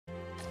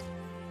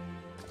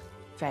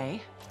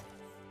Faye?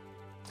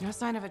 No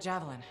sign of a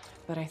javelin,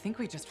 but I think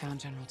we just found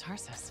General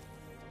Tarsus.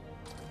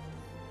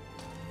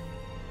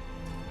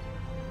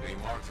 They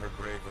marked her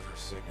grave with her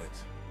signet.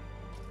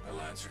 I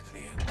lance her to the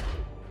end.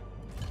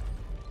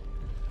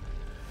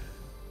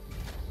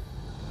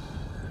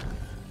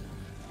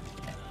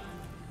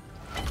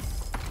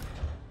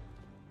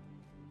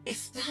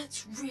 If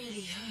that's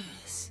really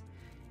hers,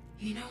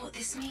 you know what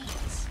this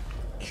means?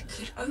 It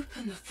could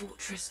open the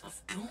Fortress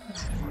of Dawn.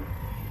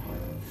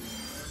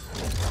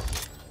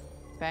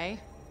 Faye?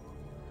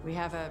 We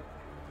have a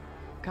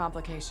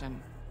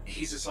complication.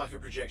 He's a cipher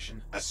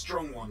projection, a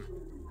strong one.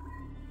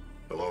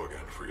 Hello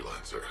again,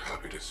 Freelancer.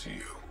 Happy to see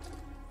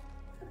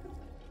you.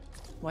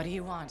 What do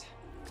you want?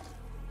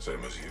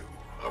 Same as you.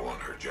 I want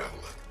her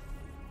javelin.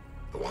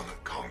 The one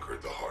that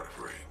conquered the Heart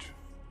of Rage.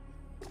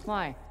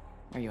 Why?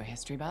 Are you a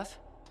history buff?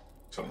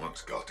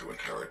 Someone's got to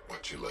inherit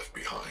what she left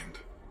behind.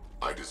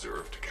 I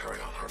deserve to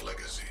carry on her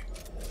legacy.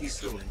 He's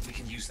stalling. We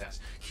can use that.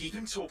 Keep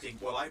him talking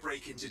while I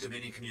break into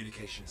Dominion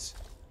communications.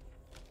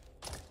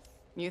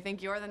 You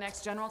think you're the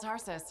next General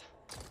Tarsus?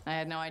 I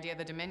had no idea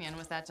the Dominion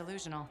was that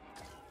delusional.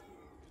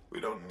 We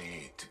don't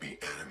need to be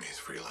enemies,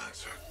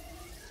 Freelancer.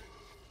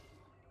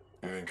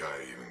 You think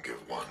I even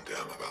give one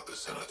damn about the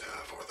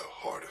Cenotaph or the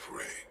Heart of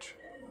Rage?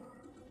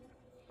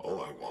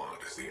 All I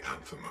want is the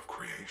Anthem of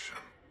Creation.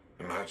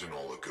 Imagine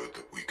all the good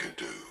that we could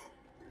do.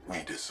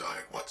 We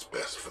decide what's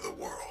best for the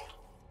world.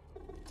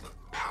 The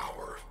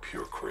power of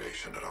pure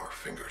creation at our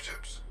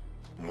fingertips.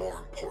 More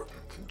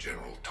important than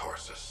General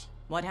Tarsus.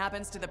 What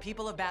happens to the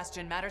people of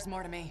Bastion matters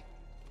more to me.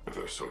 If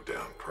they're so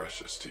damn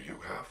precious, do you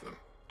have them?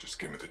 Just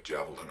give me the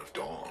Javelin of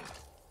Dawn.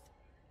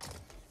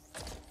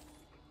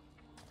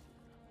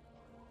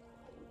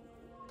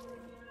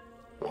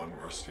 One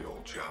rusty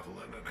old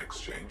javelin in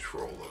exchange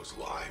for all those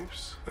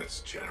lives?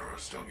 That's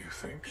generous, don't you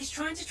think? He's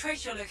trying to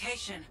trace your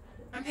location.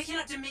 I'm picking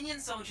up Dominion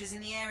soldiers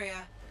in the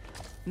area.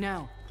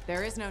 No,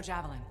 there is no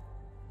javelin.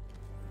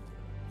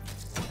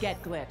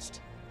 Get glitched.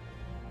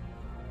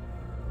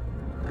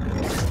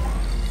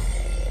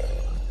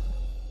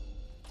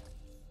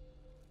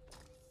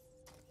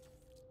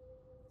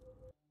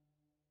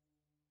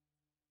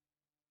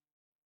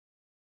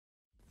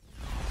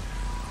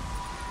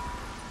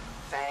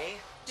 Faye?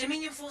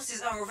 Dominion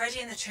forces are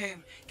already in the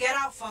tomb. Get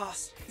out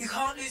fast. You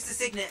can't lose the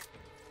signet.